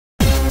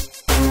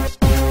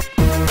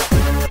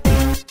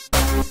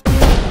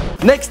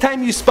Next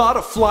time you spot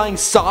a flying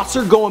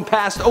saucer going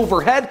past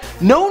overhead,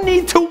 no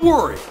need to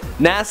worry.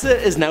 NASA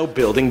is now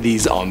building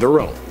these on their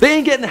own. They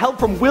ain't getting help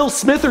from Will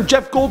Smith or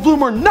Jeff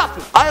Goldblum or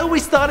nothing. I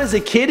always thought as a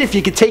kid if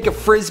you could take a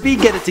frisbee,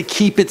 get it to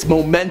keep its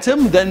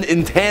momentum, then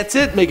enhance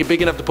it, make it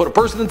big enough to put a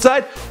person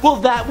inside, well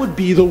that would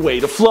be the way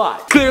to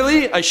fly.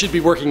 Clearly, I should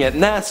be working at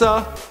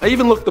NASA. I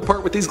even look the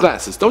part with these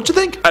glasses, don't you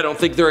think? I don't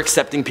think they're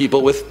accepting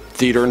people with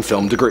theater and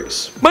film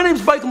degrees. My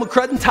name's Michael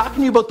McCrudden, talking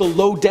to you about the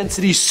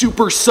Low-Density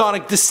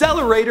Supersonic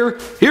Decelerator,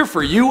 here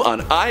for you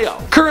on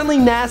I.O. Currently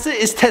NASA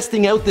is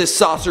testing out this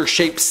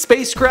saucer-shaped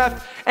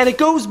spacecraft, and it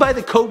goes by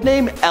the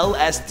codename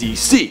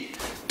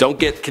LSDC. Don't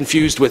get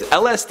confused with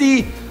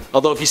LSD,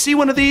 although if you see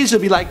one of these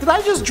you'll be like, did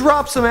I just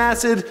drop some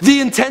acid? The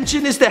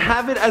intention is to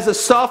have it as a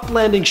soft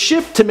landing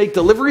ship to make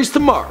deliveries to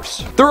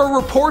Mars. There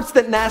are reports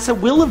that NASA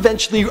will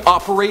eventually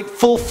operate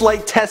full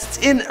flight tests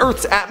in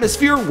Earth's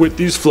atmosphere with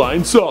these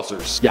flying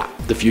saucers. Yeah,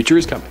 the future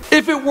is coming.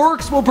 If it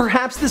works, well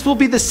perhaps this will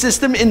be the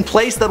system in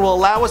place that will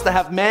allow us to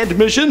have manned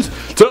missions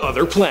to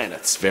other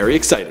planets. Very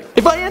exciting.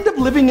 If I end up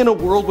living in a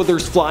world where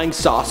there's flying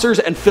saucers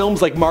and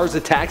films like Mars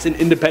Attacks and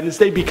Independence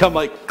Day become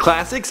like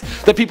classics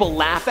that people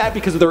laugh at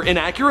because of their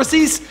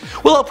inaccuracies,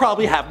 well I'll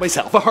probably have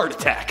myself a heart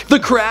attack. The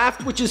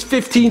craft, which is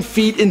 15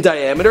 feet in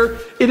diameter,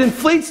 it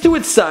inflates to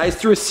its size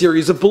through a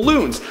series of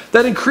balloons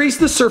that increase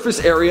the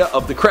surface area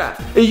of the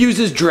craft. It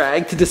uses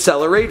drag to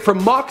decelerate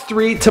from Mach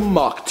 3 to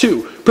Mach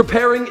 2,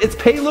 preparing its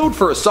payload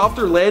for a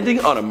softer landing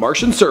on a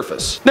Martian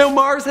surface. Now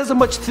Mars has a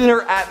much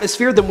thinner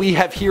atmosphere than we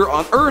have here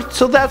on Earth,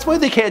 so that's why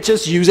they can't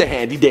just use a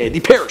handy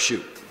dandy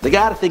parachute. They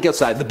gotta think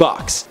outside the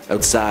box.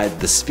 Outside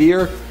the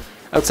sphere,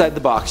 outside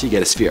the box you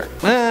get a sphere.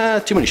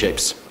 Too many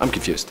shapes. I'm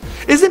confused.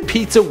 Isn't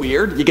pizza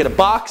weird? You get a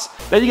box,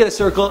 then you get a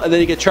circle, and then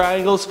you get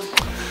triangles.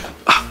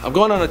 I'm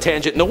going on a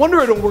tangent. No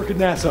wonder I don't work at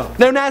NASA.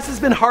 Now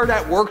NASA's been hard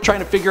at work trying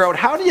to figure out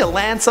how do you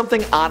land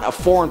something on a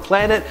foreign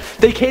planet.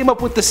 They came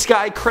up with the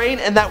Sky Crane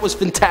and that was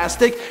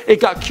fantastic. It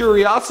got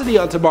Curiosity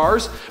onto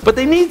Mars, but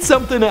they need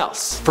something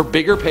else for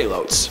bigger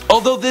payloads.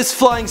 Although this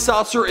flying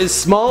saucer is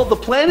small, the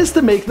plan is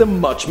to make them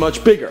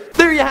much bigger.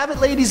 There you have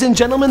it, ladies and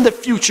gentlemen, the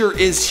future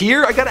is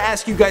here. I gotta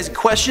ask you guys a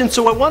question,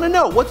 so I wanna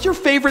know, what's your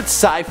favorite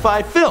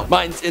sci-fi film?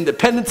 Mine's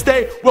Independence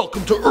Day,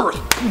 Welcome to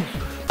Earth.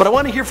 But I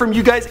want to hear from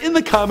you guys in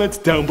the comments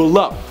down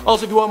below.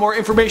 Also, if you want more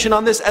information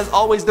on this, as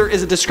always there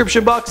is a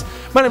description box.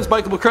 My name is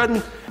Michael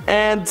McCrudden,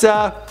 and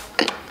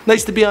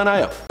nice to be on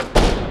I.O.